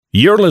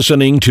You're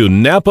listening to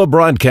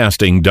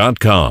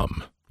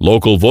NapaBroadcasting.com.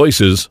 Local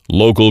voices,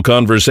 local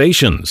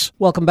conversations.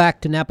 Welcome back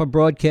to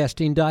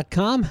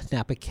NapaBroadcasting.com.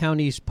 Napa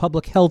County's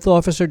Public Health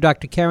Officer,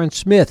 Dr. Karen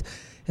Smith,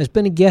 has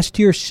been a guest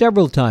here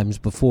several times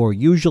before,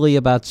 usually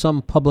about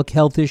some public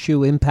health issue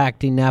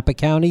impacting Napa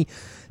County.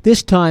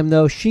 This time,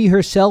 though, she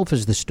herself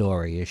is the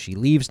story as she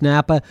leaves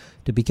Napa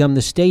to become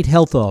the state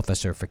health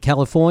officer for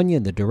California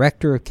and the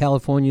director of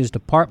California's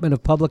Department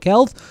of Public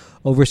Health,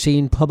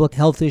 overseeing public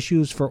health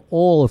issues for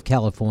all of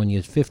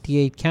California's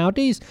 58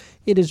 counties.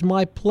 It is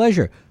my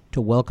pleasure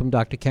to welcome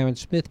Dr. Karen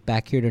Smith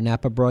back here to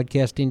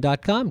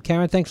NapaBroadcasting.com.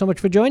 Karen, thanks so much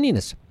for joining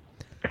us.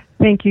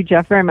 Thank you,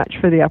 Jeff, very much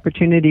for the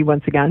opportunity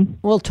once again.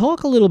 Well,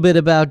 talk a little bit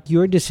about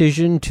your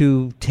decision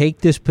to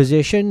take this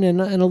position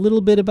and a little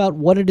bit about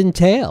what it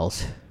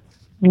entails.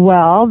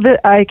 Well,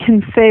 I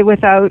can say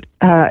without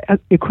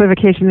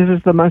equivocation, this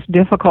is the most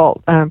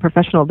difficult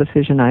professional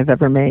decision I've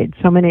ever made.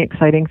 So many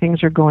exciting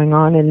things are going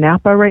on in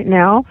Napa right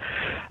now,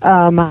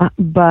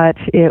 but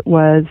it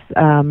was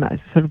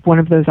sort of one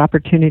of those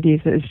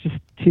opportunities that is just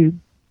too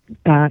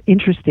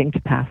interesting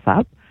to pass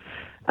up.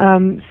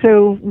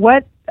 So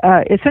what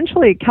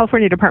essentially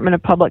California Department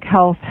of Public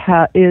Health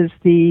is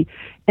the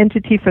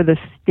entity for the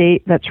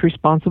state that's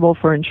responsible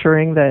for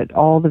ensuring that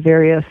all the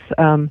various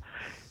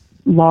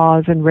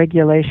laws and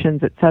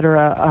regulations, et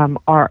cetera,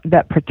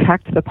 that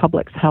protect the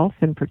public's health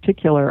in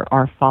particular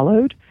are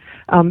followed.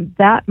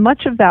 That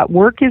much of that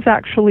work is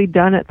actually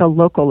done at the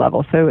local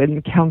level. So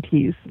in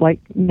counties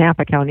like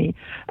Napa County,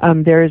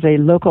 there is a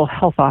local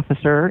health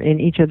officer in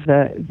each of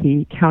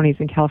the counties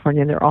in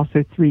California, and there are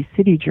also 3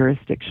 city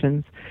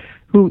jurisdictions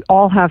who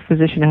all have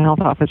physician and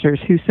health officers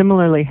who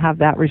similarly have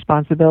that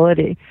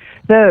responsibility.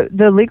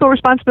 The legal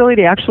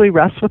responsibility actually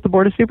rests with the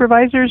Board of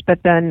Supervisors,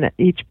 but then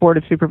each Board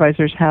of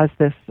Supervisors has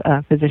this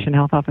physician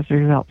health officer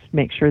who helps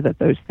make sure that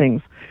those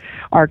things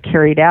are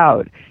carried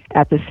out.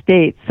 At the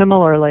state,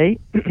 similarly,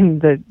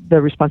 the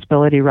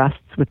responsibility rests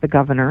with the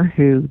governor,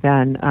 who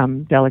then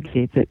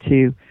delegates it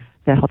to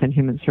the Health and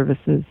Human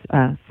Services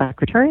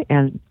Secretary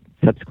and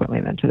subsequently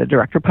then to the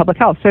Director of Public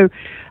Health. So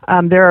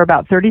there are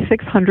about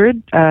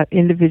 3,600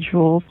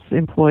 individuals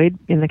employed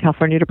in the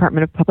California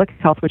Department of Public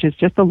Health, which is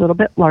just a little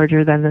bit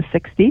larger than the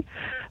 60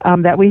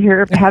 that we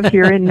have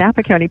here in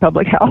Napa County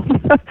Public Health.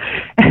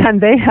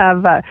 And they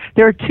have,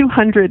 there are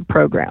 200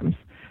 programs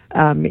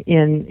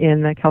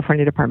in the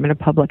California Department of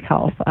Public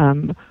Health,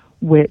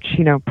 which,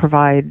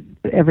 provide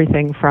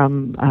everything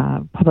from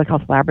public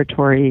health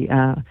laboratory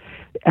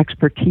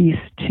expertise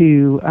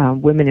to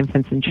women,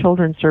 infants, and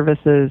children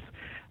services,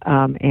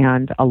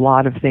 and a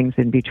lot of things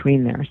in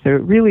between there. So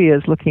it really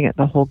is looking at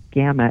the whole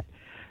gamut.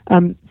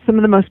 Some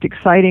of the most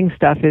exciting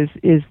stuff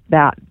is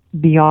that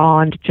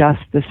beyond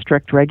just the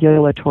strict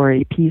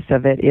regulatory piece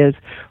of it is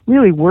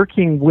really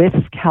working with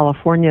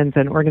Californians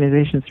and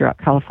organizations throughout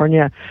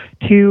California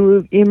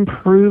to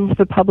improve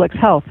the public's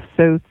health.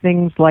 So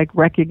things like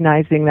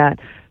recognizing that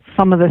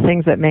some of the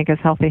things that make us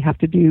healthy have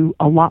to do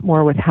a lot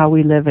more with how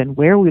we live and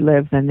where we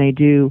live than they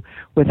do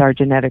with our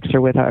genetics or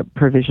with our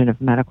provision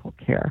of medical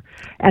care.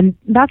 And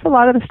that's a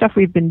lot of the stuff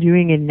we've been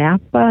doing in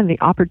Napa, and the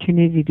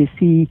opportunity to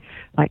see,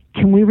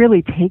 can we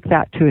really take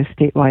that to a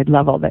statewide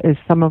level? That is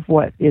some of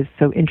what is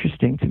so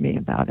interesting to me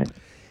about it.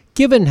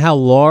 Given how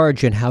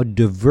large and how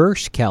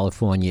diverse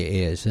California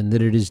is, and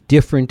that it is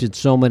different in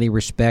so many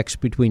respects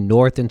between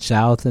North and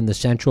South and the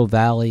Central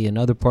Valley and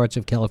other parts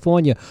of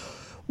California,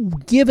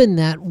 given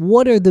that,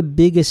 what are the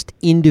biggest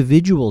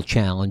individual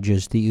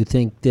challenges that you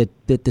think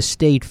that the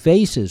state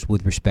faces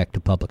with respect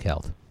to public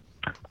health?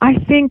 I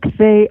think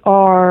they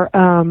are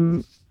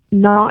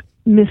not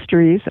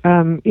mysteries.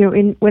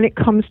 When it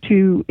comes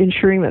to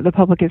ensuring that the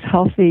public is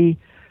healthy,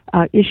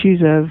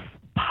 issues of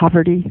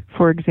poverty,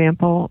 for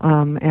example,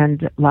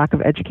 and lack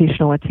of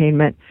educational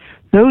attainment,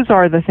 those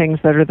are the things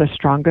that are the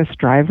strongest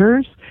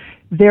drivers.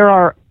 There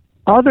are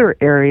other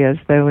areas,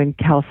 though, in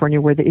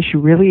California where the issue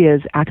really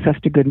is access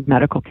to good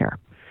medical care.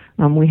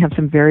 We have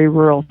some very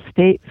rural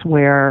states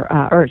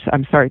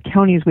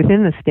counties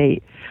within the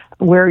state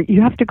where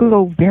you have to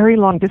go very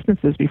long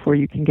distances before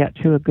you can get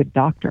to a good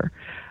doctor.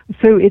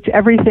 So it's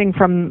everything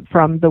from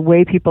the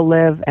way people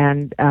live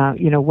and,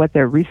 what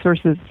their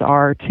resources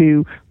are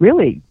to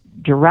really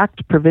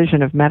direct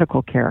provision of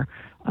medical care.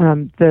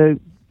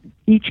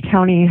 Each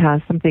county has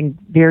something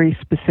very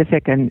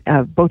specific and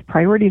both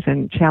priorities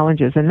and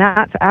challenges. And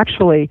that's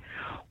actually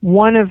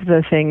one of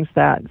the things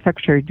that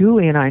Secretary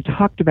Dooley and I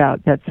talked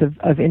about that's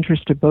of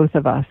interest to both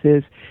of us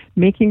is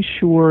making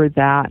sure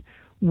that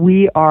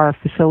we are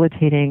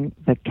facilitating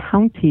the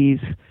counties.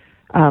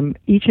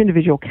 Each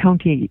individual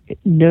county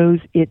knows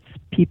its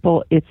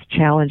people, its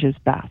challenges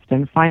best,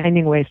 and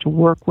finding ways to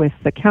work with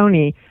the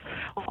county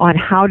on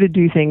how to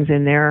do things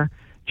in their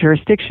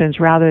jurisdictions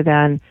rather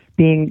than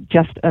being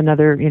just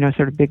another,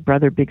 sort of big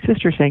brother, big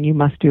sister saying you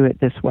must do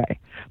it this way,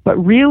 but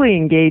really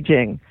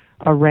engaging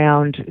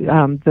around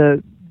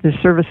the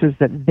services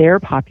that their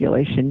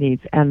population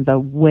needs and the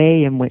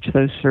way in which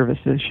those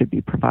services should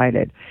be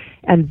provided.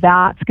 And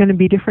that's going to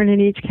be different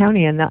in each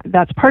county, and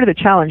that's part of the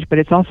challenge, but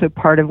it's also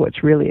part of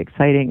what's really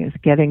exciting is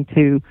getting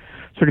to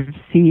sort of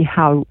see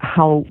how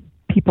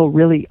people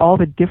really, all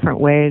the different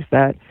ways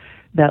that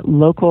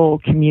local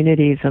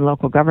communities and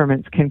local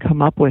governments can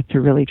come up with to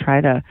really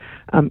try to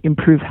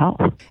improve health.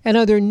 And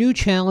are there new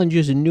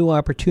challenges and new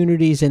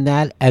opportunities in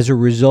that as a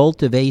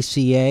result of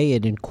ACA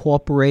and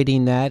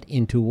incorporating that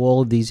into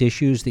all of these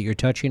issues that you're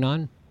touching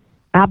on?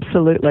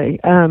 Absolutely.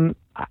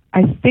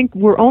 I think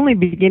we're only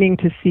beginning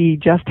to see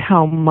just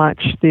how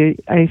much the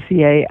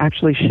ACA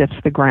actually shifts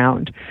the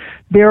ground.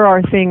 There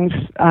are things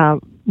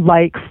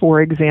like,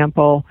 for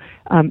example,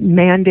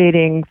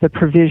 mandating the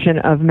provision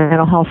of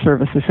mental health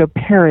services, so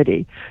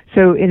parity.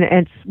 So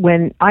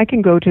when I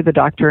can go to the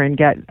doctor and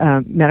get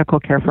medical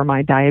care for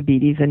my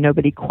diabetes, and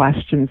nobody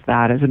questions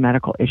that as a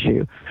medical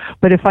issue.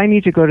 But if I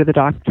need to go to the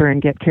doctor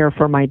and get care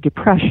for my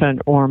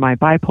depression or my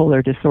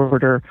bipolar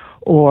disorder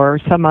or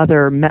some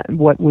other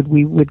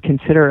we would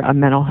consider a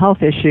mental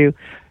health issue,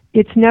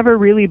 it's never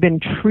really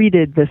been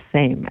treated the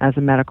same as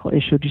a medical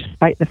issue,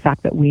 despite the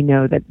fact that we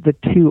know that the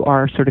two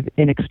are sort of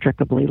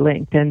inextricably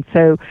linked. And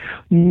so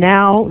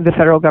now the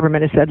federal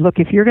government has said, look,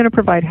 if you're going to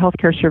provide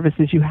healthcare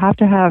services, you have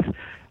to have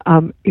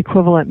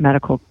equivalent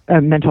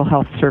mental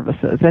health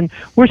services. And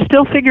we're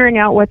still figuring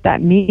out what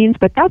that means,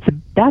 but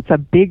that's a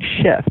big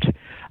shift.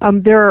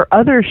 There are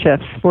other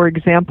shifts. For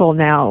example,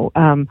 now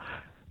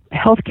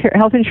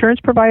health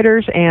insurance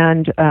providers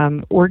and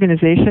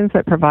organizations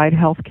that provide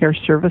healthcare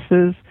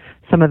services,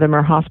 some of them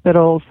are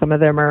hospitals, some of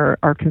them are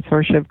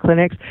consortia of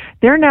clinics,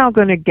 they're now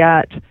going to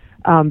get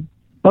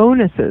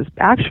bonuses,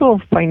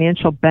 actual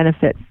financial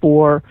benefit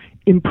for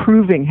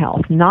improving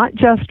health, not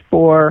just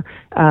for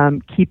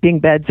keeping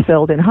beds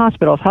filled in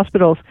hospitals.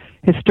 Hospitals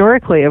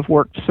historically have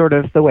worked sort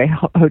of the way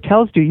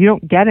hotels do. You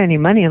don't get any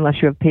money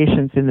unless you have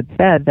patients in the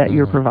bed that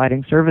you're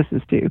providing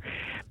services to.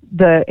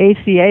 The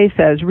ACA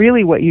says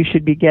really what you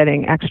should be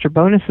getting extra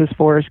bonuses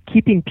for is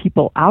keeping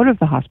people out of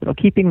the hospital,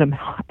 keeping them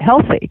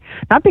healthy,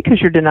 not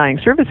because you're denying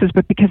services,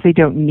 but because they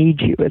don't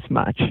need you as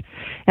much.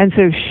 And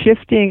so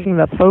shifting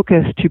the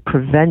focus to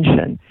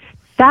prevention,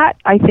 that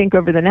I think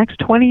over the next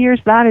 20 years,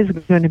 that is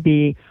going to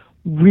be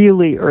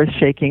really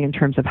earth-shaking in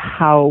terms of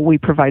how we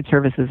provide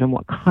services and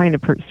what kind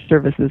of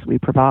services we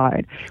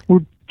provide. We're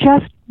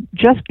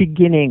just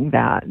beginning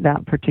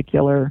that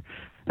particular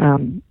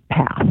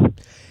path.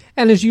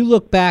 And as you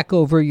look back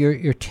over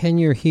your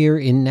tenure here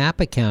in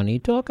Napa County,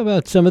 talk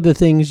about some of the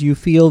things you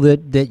feel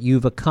that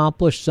you've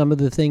accomplished, some of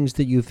the things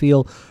that you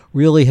feel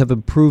really have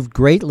improved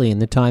greatly in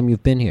the time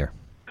you've been here.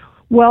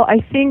 Well, I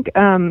think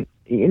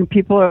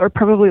people are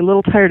probably a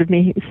little tired of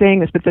me saying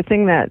this, but the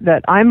thing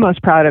that I'm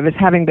most proud of is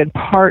having been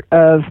part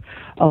of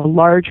a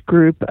large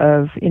group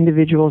of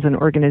individuals and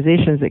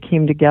organizations that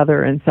came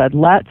together and said,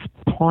 let's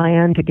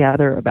plan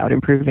together about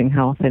improving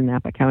health in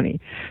Napa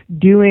County,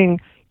 doing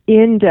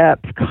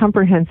in-depth,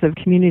 comprehensive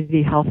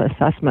community health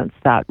assessments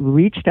that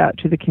reached out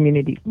to the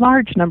community,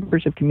 large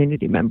numbers of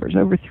community members,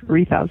 over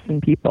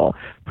 3,000 people,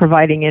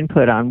 providing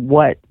input on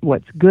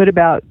what's good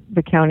about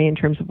the county in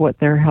terms of what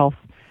their health,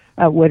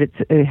 what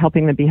it's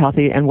helping them be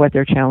healthy, and what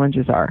their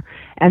challenges are.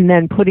 And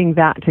then putting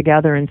that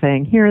together and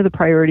saying, here are the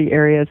priority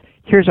areas,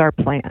 here's our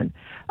plan.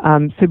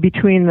 So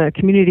between the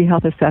community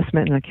health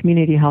assessment and the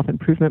community health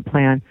improvement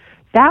plan,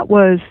 that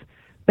was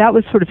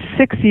sort of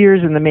 6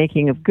 years in the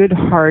making of good,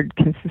 hard,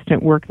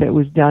 consistent work that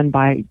was done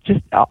by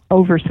just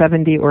over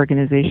 70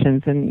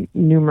 organizations and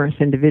numerous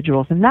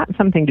individuals. And that's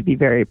something to be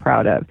very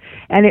proud of.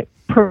 And it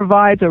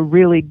provides a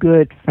really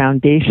good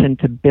foundation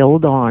to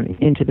build on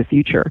into the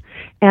future.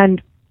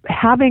 And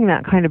having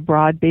that kind of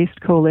broad-based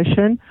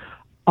coalition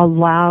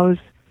allows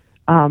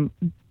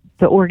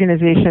the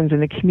organizations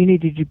and the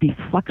community to be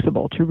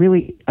flexible, to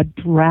really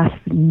address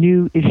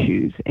new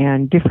issues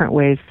and different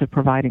ways of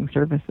providing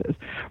services,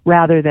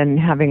 rather than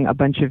having a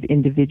bunch of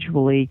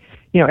individually,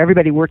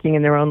 everybody working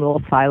in their own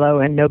little silo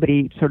and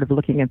nobody sort of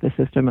looking at the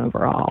system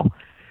overall.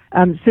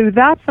 So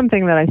that's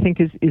something that I think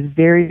is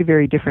very,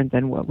 very different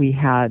than what we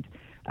had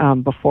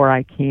before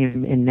I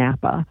came in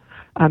Napa.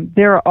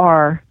 There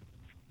are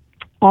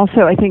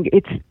also, I think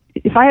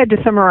if I had to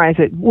summarize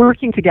it,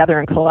 working together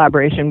and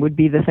collaboration would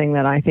be the thing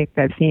that I think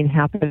I've seen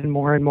happen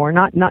more and more,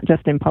 not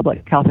just in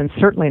public health, and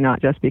certainly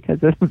not just because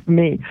of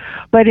me,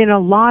 but in a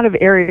lot of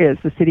areas,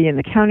 the city and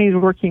the counties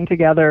working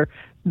together,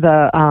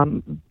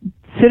 the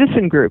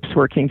citizen groups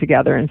working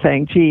together and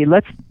saying, gee,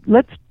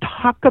 let's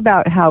talk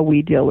about how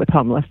we deal with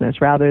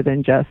homelessness rather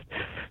than just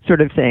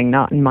sort of saying,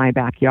 not in my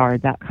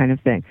backyard, that kind of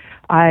thing.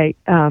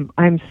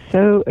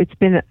 It's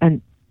been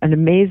an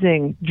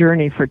amazing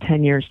journey for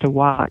 10 years to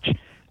watch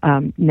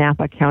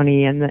Napa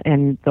County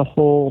and the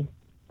whole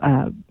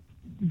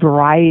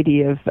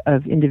variety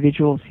of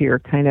individuals here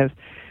kind of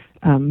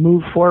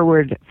move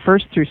forward,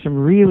 first through some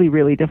really,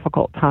 really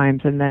difficult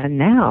times, and then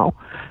now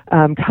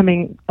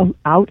coming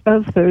out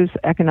of those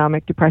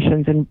economic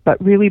depressions,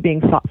 but really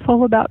being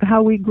thoughtful about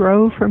how we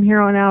grow from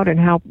here on out and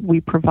how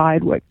we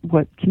provide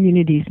what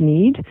communities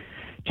need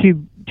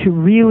to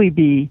really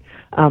be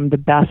the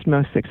best,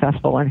 most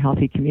successful and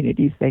healthy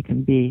communities they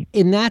can be.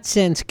 In that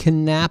sense,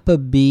 can Napa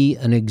be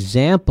an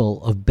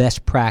example of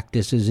best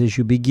practices as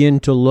you begin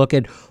to look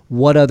at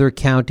what other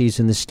counties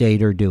in the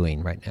state are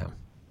doing right now?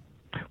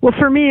 Well,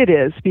 for me it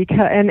is,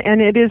 because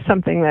and it is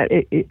something that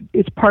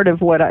it's part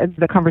of what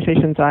the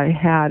conversations I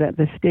had at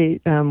the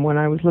state when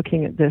I was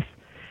looking at this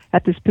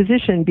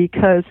position,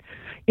 because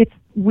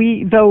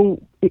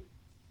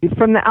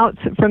from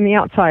the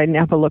outside,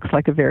 Napa looks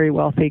like a very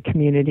wealthy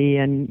community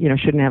and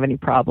shouldn't have any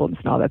problems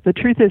and all that. The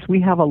truth is,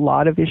 we have a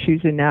lot of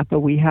issues in Napa.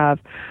 We have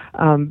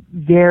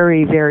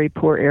very, very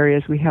poor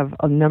areas. We have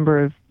a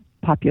number of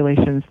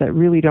populations that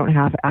really don't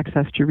have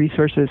access to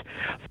resources,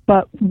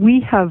 but we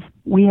have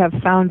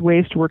found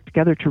ways to work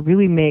together to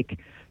really make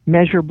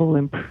measurable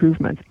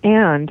improvements,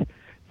 and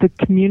the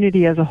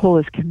community as a whole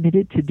is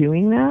committed to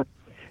doing that.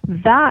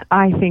 That,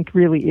 I think,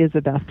 really is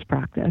a best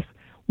practice.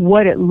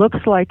 What it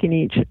looks like in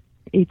each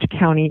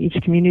county,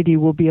 each community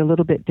will be a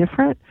little bit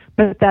different,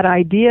 but that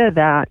idea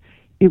that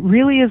it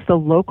really is the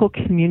local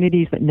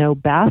communities that know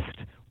best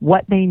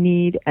what they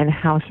need and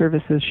how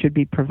services should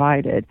be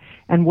provided.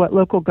 And what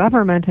local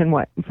government and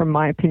what, from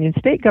my opinion,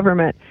 state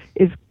government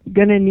is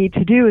going to need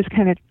to do is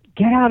kind of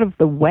get out of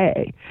the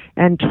way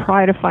and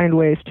try to find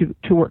ways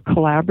to work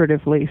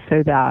collaboratively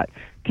so that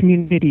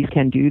communities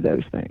can do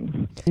those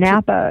things.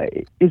 Napa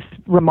is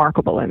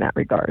remarkable in that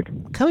regard.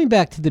 Coming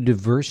back to the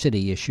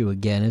diversity issue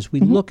again, as we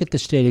look at the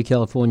state of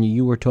California,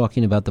 you were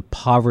talking about the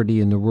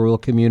poverty in the rural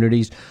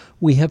communities.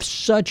 We have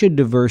such a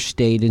diverse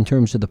state in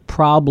terms of the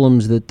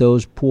problems that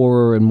those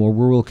poorer and more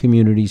rural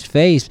communities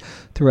face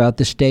throughout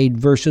the state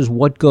versus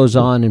what goes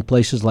on in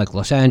places like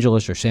Los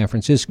Angeles or San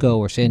Francisco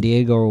or San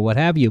Diego or what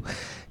have you.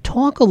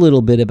 Talk a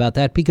little bit about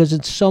that, because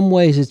in some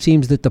ways it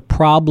seems that the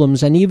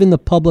problems and even the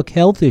public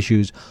health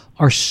issues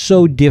are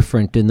so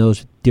different in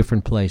those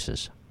different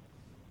places.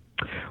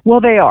 Well,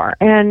 they are.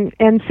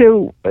 And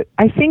so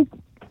I think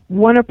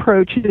one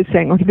approach is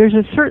saying, okay, there's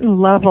a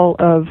certain level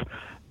of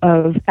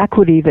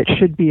equity that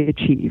should be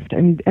achieved.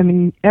 I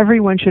mean,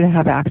 everyone should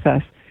have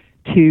access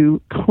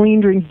to clean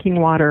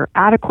drinking water,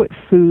 adequate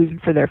food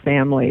for their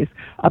families,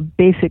 a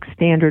basic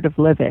standard of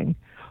living.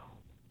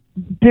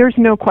 There's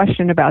no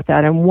question about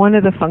that, and one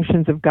of the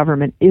functions of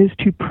government is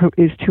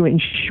to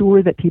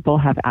ensure that people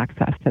have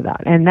access to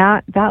that. And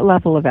that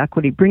level of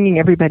equity, bringing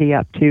everybody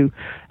up to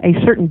a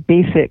certain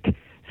basic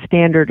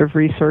standard of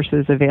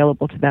resources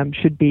available to them,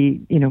 should be,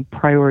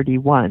 priority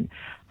one.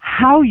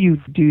 How you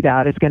do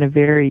that is going to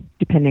vary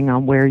depending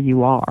on where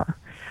you are,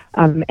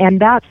 and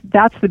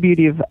that's the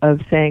beauty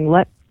of saying,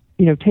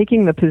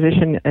 taking the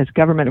position as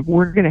government of,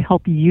 we're going to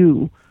help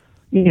you.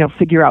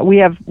 Figure out.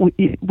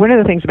 One of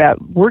the things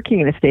about working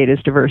in a state as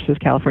diverse as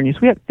California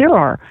is there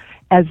are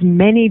as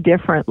many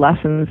different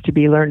lessons to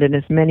be learned and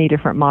as many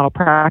different model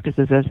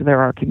practices as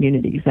there are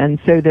communities, and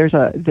so there's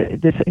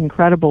this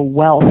incredible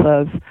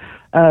wealth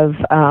of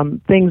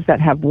things that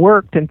have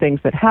worked and things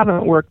that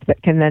haven't worked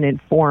that can then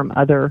inform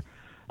other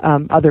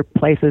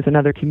places and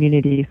other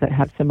communities that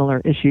have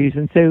similar issues.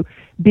 And so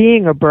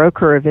being a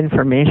broker of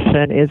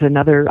information is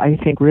another, I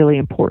think, really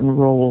important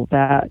role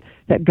that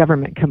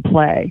government can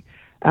play.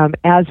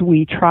 As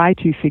we try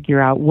to figure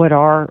out what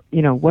are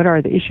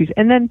the issues,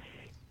 and then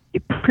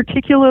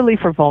particularly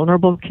for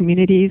vulnerable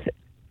communities,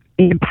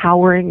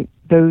 empowering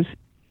those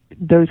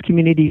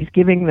communities,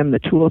 giving them the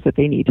tools that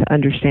they need to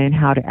understand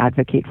how to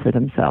advocate for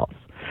themselves.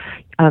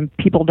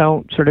 People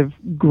don't sort of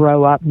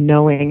grow up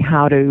knowing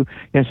how to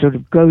sort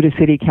of go to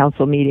city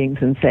council meetings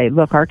and say,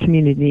 look, our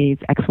community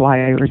needs X, Y,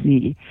 or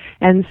Z.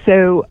 And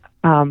so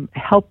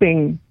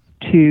helping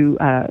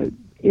to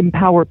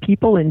empower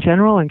people in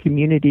general and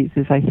communities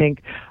is, I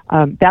think,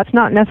 that's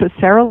not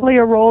necessarily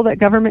a role that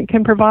government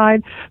can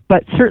provide,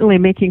 but certainly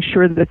making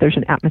sure that there's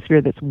an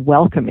atmosphere that's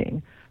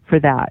welcoming for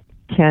that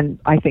can,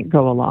 I think,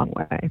 go a long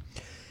way.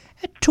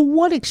 To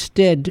what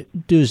extent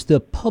does the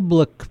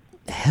public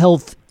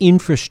health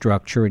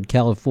infrastructure in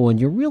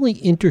California really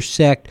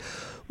intersect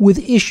with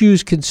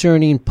issues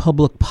concerning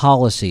public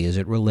policy as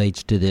it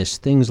relates to this?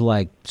 Things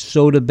like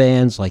soda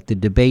bans, like the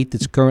debate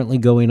that's currently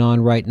going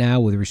on right now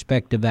with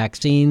respect to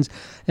vaccines,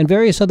 and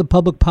various other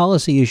public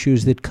policy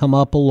issues that come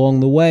up along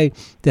the way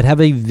that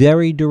have a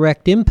very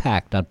direct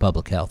impact on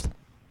public health.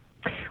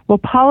 Well,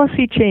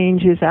 policy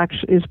change is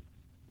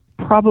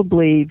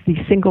probably the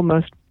single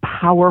most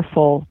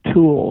powerful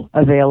tool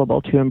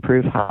available to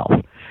improve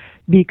health,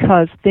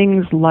 because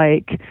things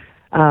like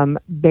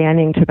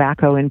banning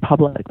tobacco in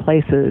public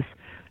places,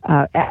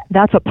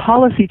 that's a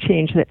policy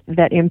change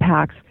that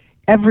impacts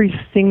every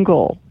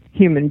single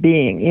human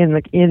being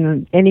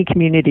in any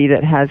community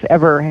that has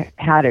ever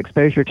had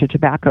exposure to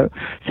tobacco.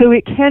 So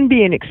it can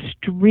be an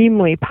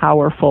extremely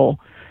powerful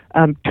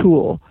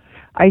tool.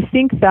 I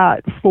think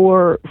that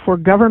for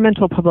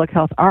governmental public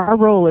health, our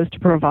role is to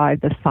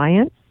provide the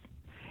science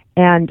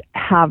and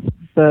have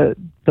the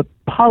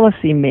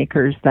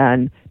policymakers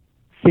then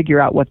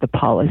figure out what the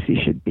policy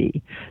should be.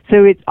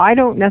 So I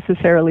don't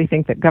necessarily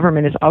think that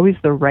government is always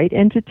the right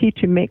entity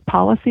to make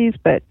policies,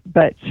 but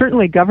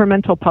certainly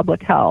governmental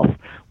public health,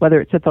 whether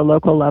it's at the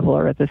local level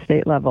or at the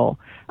state level,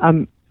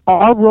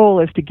 our role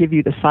is to give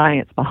you the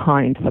science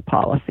behind the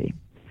policy,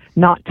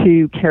 not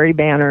to carry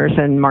banners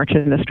and march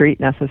in the street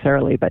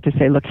necessarily, but to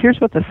say, look,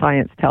 here's what the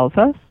science tells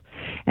us,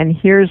 And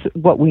here's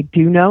what we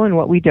do know and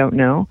what we don't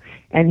know.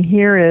 And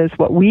here is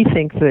what we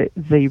think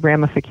the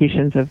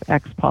ramifications of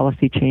X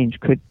policy change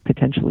could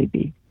potentially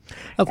be.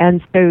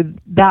 And so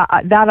that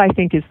I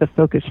think is the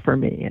focus for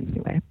me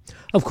anyway.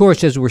 Of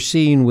course, as we're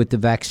seeing with the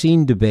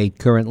vaccine debate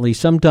currently,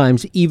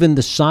 sometimes even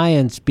the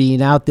science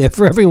being out there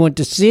for everyone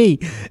to see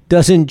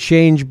doesn't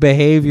change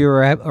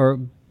behavior or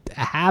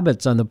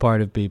habits on the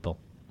part of people.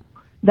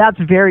 That's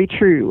very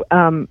true.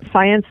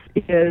 Science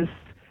is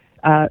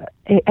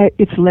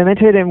it's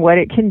limited in what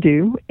it can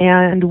do,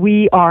 and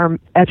we are,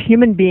 as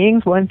human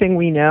beings, one thing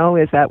we know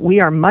is that we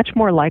are much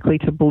more likely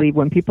to believe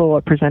when people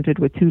are presented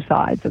with two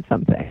sides of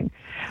something.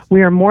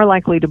 We are more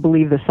likely to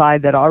believe the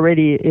side that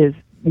already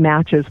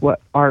matches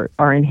what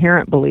our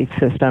inherent belief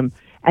system,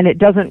 and it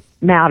doesn't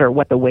matter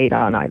what the weight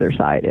on either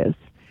side is.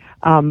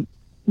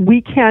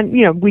 We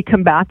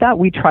combat that.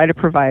 We try to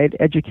provide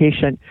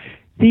education.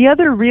 The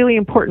other really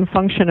important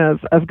function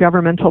of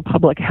governmental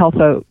public health,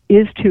 though,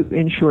 is to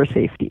ensure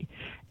safety.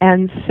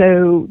 And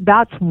so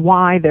that's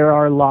why there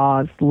are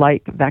laws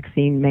like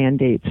vaccine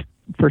mandates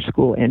for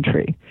school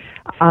entry.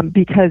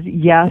 Because,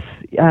 yes,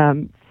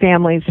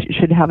 families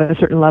should have a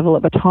certain level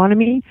of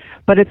autonomy,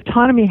 but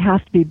autonomy has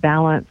to be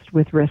balanced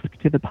with risk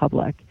to the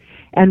public.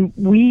 And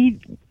we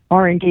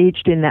are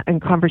engaged in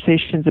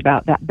conversations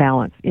about that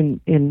balance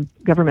in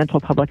governmental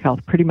public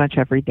health pretty much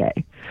every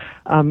day.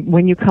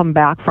 When you come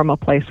back from a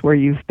place where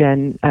you've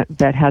been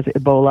that has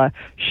Ebola,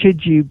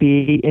 should you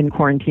be in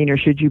quarantine or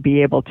should you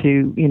be able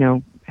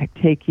to,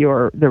 take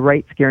the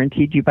rights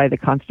guaranteed you by the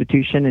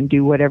Constitution and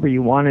do whatever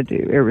you want to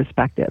do,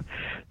 irrespective?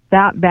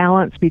 That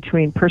balance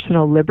between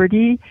personal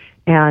liberty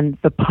and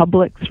the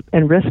public's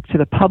and risk to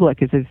the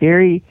public is a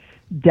very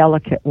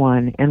delicate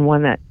one, and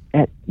one that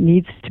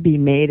needs to be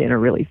made in a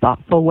really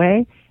thoughtful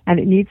way, and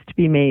it needs to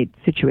be made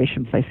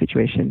situation by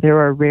situation. There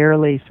are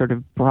rarely sort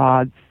of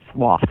broad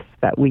swaths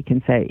that we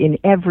can say, in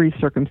every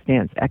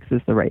circumstance, X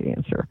is the right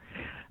answer.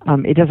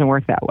 It doesn't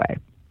work that way.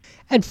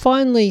 And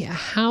finally,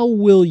 how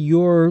will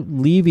your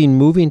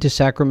moving to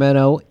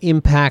Sacramento,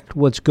 impact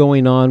what's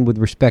going on with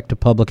respect to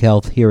public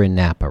health here in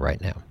Napa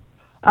right now?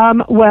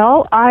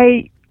 Well,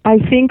 I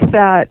think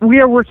that we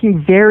are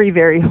working very,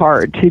 very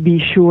hard to be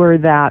sure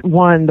that,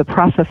 one, the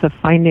process of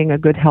finding a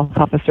good health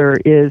officer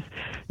is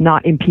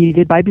not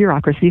impeded by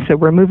bureaucracy. So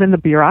we're moving the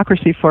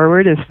bureaucracy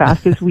forward as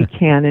fast as we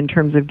can in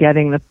terms of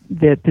getting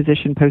the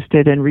position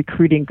posted and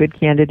recruiting good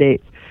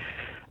candidates.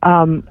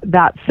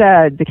 That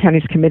said, the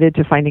county's committed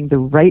to finding the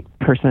right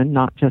person,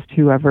 not just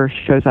whoever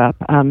shows up.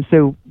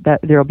 So that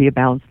there'll be a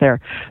balance there.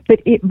 But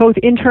both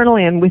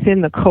internally and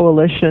within the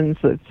coalitions,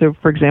 so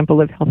for example,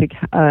 the Healthy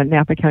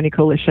Napa County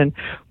Coalition,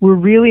 we're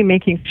really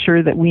making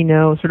sure that we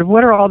know sort of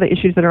what are all the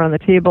issues that are on the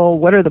table,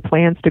 what are the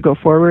plans to go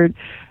forward.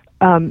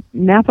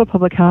 Napa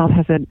Public Health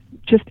has a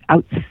just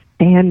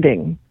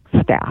outstanding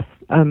staff.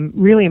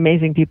 Really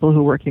amazing people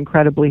who work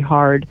incredibly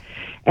hard,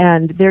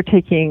 and they're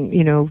taking,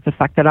 the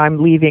fact that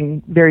I'm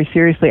leaving very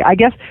seriously. I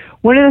guess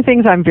one of the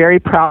things I'm very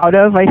proud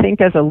of, I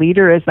think, as a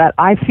leader, is that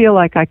I feel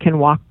like I can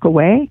walk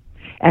away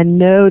and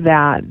know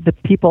that the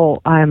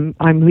people I'm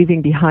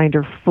leaving behind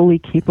are fully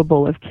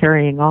capable of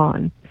carrying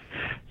on.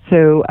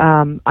 So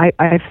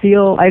I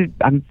feel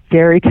I'm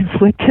very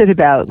conflicted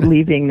about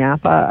leaving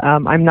Napa.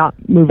 I'm not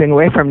moving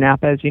away from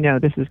Napa, as you know.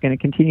 This is going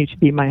to continue to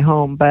be my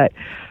home, but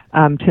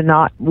to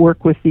not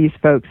work with these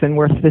folks and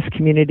work with this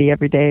community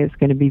every day is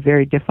going to be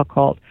very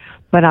difficult.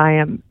 But I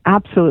am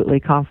absolutely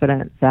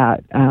confident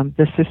that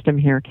the system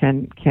here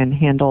can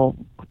handle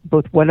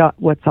both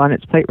what's on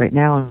its plate right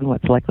now and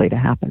what's likely to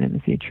happen in the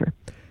future.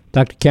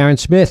 Dr. Karen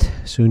Smith,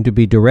 soon to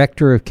be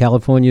Director of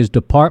California's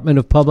Department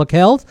of Public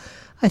Health,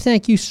 I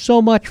thank you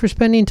so much for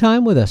spending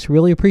time with us.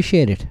 Really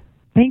appreciate it.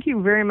 Thank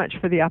you very much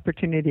for the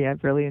opportunity.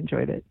 I've really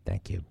enjoyed it.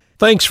 Thank you.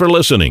 Thanks for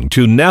listening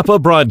to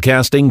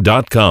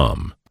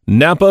NapaBroadcasting.com.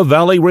 Napa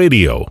Valley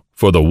Radio,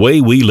 for the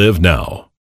way we live now.